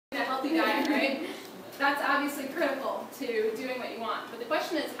healthy diet, right? That's obviously critical to doing what you want. But the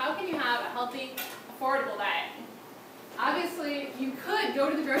question is, how can you have a healthy, affordable diet? Obviously, you could go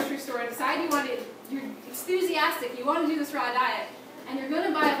to the grocery store and decide you're enthusiastic, you want to do this raw diet, and you're going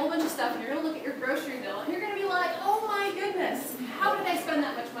to buy a whole bunch of stuff, and you're going to look at your grocery bill, and you're going to be like, oh my goodness, how did I spend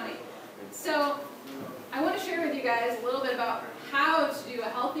that much money? So, I want to share with you guys a little bit about how to do a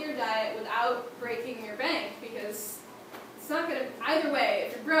healthier diet without breaking your bank, because it's not going to, either way,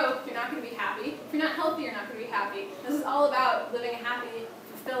 if you're broke, you're not going to be happy. If you're not healthy, you're not going to be happy. This is all about living a happy,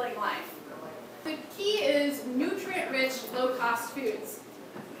 fulfilling life. The key is nutrient-rich, low-cost foods.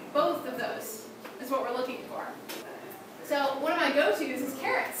 Both of those is what we're looking for. So one of my go-tos is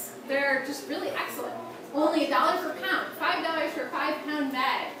carrots. They're just really excellent. Only $1 per pound, $5 for a 5-pound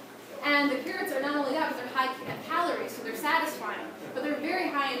bag. And the carrots are not only that, but they're high in calories, so they're satisfying, but they're very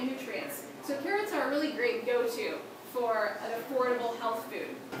high in nutrients. So carrots are a really great go-to for an affordable health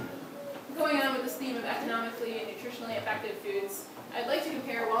food. Going on with this theme of economically and nutritionally effective foods, I'd like to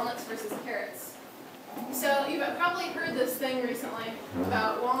compare walnuts versus carrots. So you've probably heard this thing recently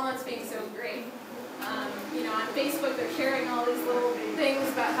about walnuts being so great. On Facebook they're sharing all these little things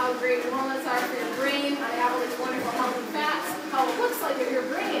about how great walnuts are for your brain. They have all these wonderful healthy fats, how it looks like your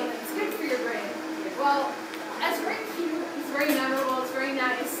brain, and it's good for your brain. Well, that's very cute, it's very memorable, it's very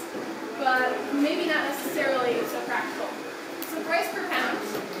nice, but maybe not necessarily so practical. So the price per pound,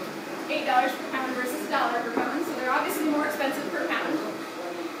 $8 per pound versus $1 per pound, so they're obviously more expensive per pound.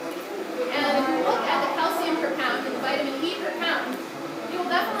 And if you look at the calcium per pound and the vitamin E per pound, you'll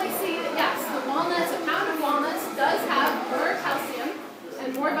definitely see that yes, the walnuts, a pound of walnuts does have more calcium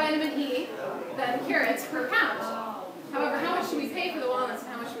and more vitamin E than carrots per pound. However, how much do we pay for the walnuts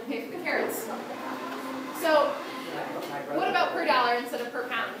and how much do we pay for the carrots? So, what about per dollar instead of per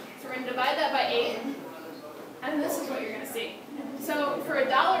pound? So we're going to divide that by 8, and this is what you're going to see. So for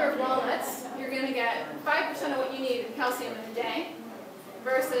 $1 of walnuts, you're going to get 5% of what you need in calcium in a day,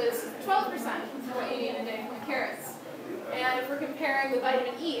 versus 12% of what you need in a day from the carrots. And if we're comparing the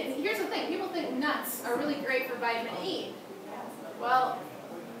vitamin E, and here's the thing, people think nuts are really great for vitamin E. Well,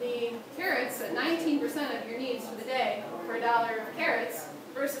 the carrots at 19% of your needs for the day for $1 of carrots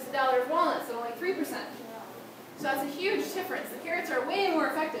versus $1 of walnuts at only 3%. So that's a huge difference. The carrots are way more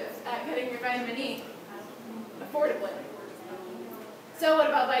effective at getting your vitamin E affordably. So what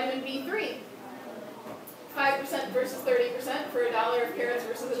about vitamin B3? 5% versus 30% for $1 of carrots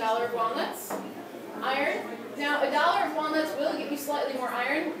versus $1 of walnuts. Iron. Now, $1 of walnuts will get you slightly more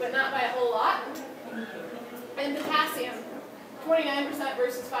iron, but not by a whole lot. And potassium, 29%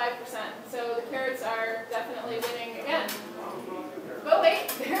 versus 5%. So the carrots are definitely winning again. But wait,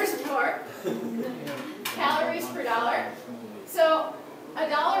 there's more. Calories per dollar. So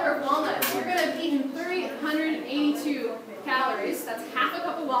 $1 of walnuts, you're going to have eaten 382 calories. That's half a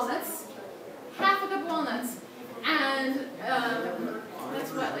cup of walnuts. Half a cup of walnuts. And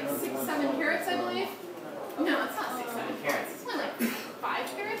that's what, like 6-7 carrots, I believe? No, it's not 6-7 carrots. It's only like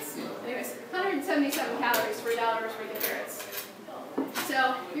 5 carrots. Anyways, 177 calories for $1 worth of carrots.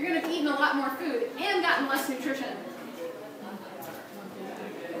 So you're going to have eaten a lot more food and gotten less nutrition.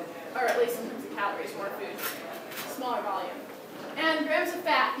 Or at least in terms of calories, more food. Smaller volume. And grams of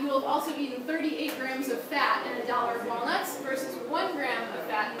fat, you will have also eaten 38 grams of fat in $1 of walnuts versus 1 gram of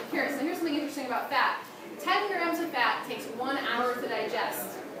fat in the carrots. Now here's something interesting about fat. 10 grams of fat takes 1 hour to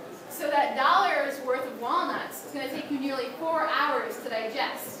digest. So that $1's worth of walnuts is going to take you nearly 4 hours to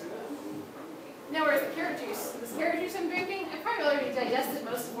digest. Now whereas the carrot juice, this carrot juice I'm drinking, I probably already digested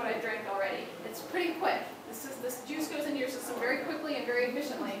most of what I drank already. It's pretty quick. This juice goes into your system very quickly and very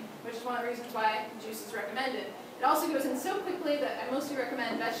efficiently, which is one of the reasons why juice is recommended. It also goes in so quickly that I mostly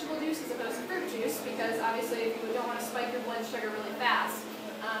recommend vegetable juice as opposed to fruit juice, because obviously you don't want to spike your blood sugar really fast.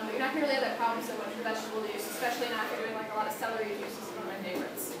 But you're not going to really have that problem so much with vegetable juice, especially not if you're doing like a lot of celery juice, is one of my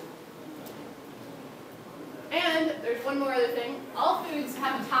favorites. And there's one more other thing. All foods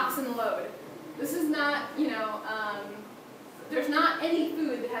have a toxin load. This is not, there's not any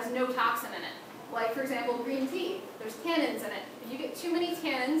food that has no toxin in it. Like, for example, green tea. There's tannins in it. If you get too many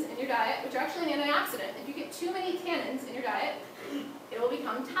tannins in your diet, which are actually an antioxidant, if you get too many tannins in your diet, it will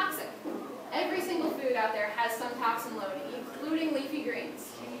become toxic. Every single food out there has some toxin load, including leafy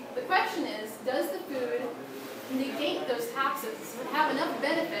greens. The question is, does the food negate those toxins and have enough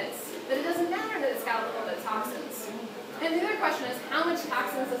benefits that it doesn't matter that it's got a little bit of toxins? And the other question is, how much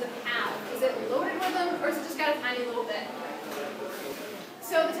toxins does it have? Is it loaded with them, or has it just got a tiny little bit?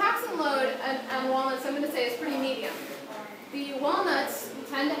 So the toxin load on walnuts, I'm going to say, is pretty medium. The walnuts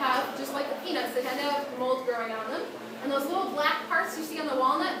tend to have, just like the peanuts, they tend to have mold growing on them. And those little black parts you see on the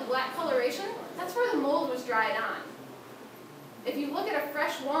walnut, the black coloration, that's where the mold was dried on. If you look at a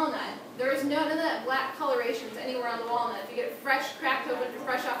fresh walnut, There is none of that black colorations anywhere on the walnut. If you get it fresh, cracked open,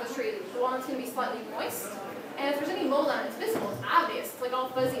 fresh off the tree, the walnut's going to be slightly moist. And if there's any mold on it, it's visible, it's obvious, it's like all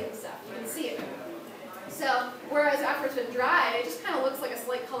fuzzy and stuff. You can see it. So, whereas after it's been dried, it just kind of looks like a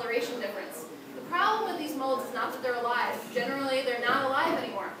slight coloration difference. The problem with these molds is not that they're alive. Generally, they're not alive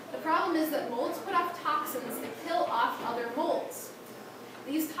anymore. The problem is that molds put off toxins that kill off other molds.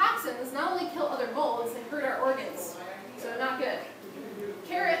 These toxins not only kill other molds, they hurt our organs. So not good.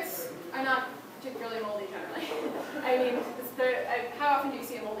 Carrots are not particularly moldy generally. I mean, how often do you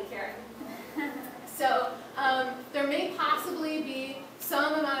see a moldy carrot? So there may possibly be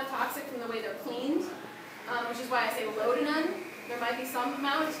some amount of toxic from the way they're cleaned, which is why I say low to none. There might be some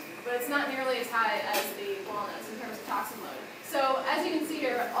amount, but it's not nearly as high as the walnuts in terms of toxin load. So as you can see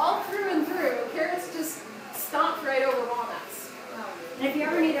here, all through and through, carrots just stomped right over walnuts. And if you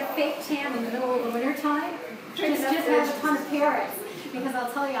ever need a fake tan in the middle of the winter time, just have a ton of carrots. Because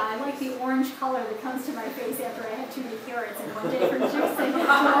I'll tell you, I like the orange color that comes to my face after I have too many carrots in one day from juicing.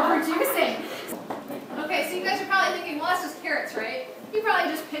 Okay, so you guys are probably thinking, well, that's just carrots, right? You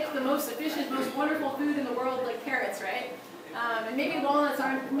probably just picked the most efficient, most wonderful food in the world, like carrots, right? And maybe walnuts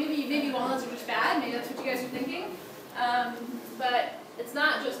aren't. Maybe walnuts are just bad. Maybe that's what you guys are thinking. But it's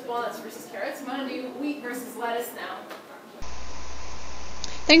not just walnuts versus carrots. I'm going to do wheat versus lettuce now.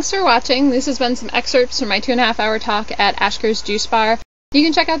 Thanks for watching. This has been some excerpts from my 2.5-hour talk at Ashker's Juice Bar. You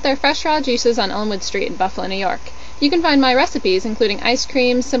can check out their fresh raw juices on Elmwood Street in Buffalo, New York. You can find my recipes, including ice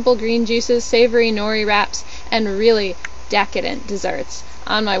cream, simple green juices, savory nori wraps, and really decadent desserts,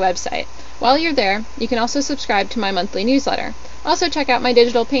 on my website. While you're there, you can also subscribe to my monthly newsletter. Also check out my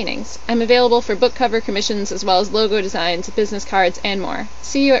digital paintings. I'm available for book cover commissions as well as logo designs, business cards, and more.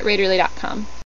 See you at Raederle.com.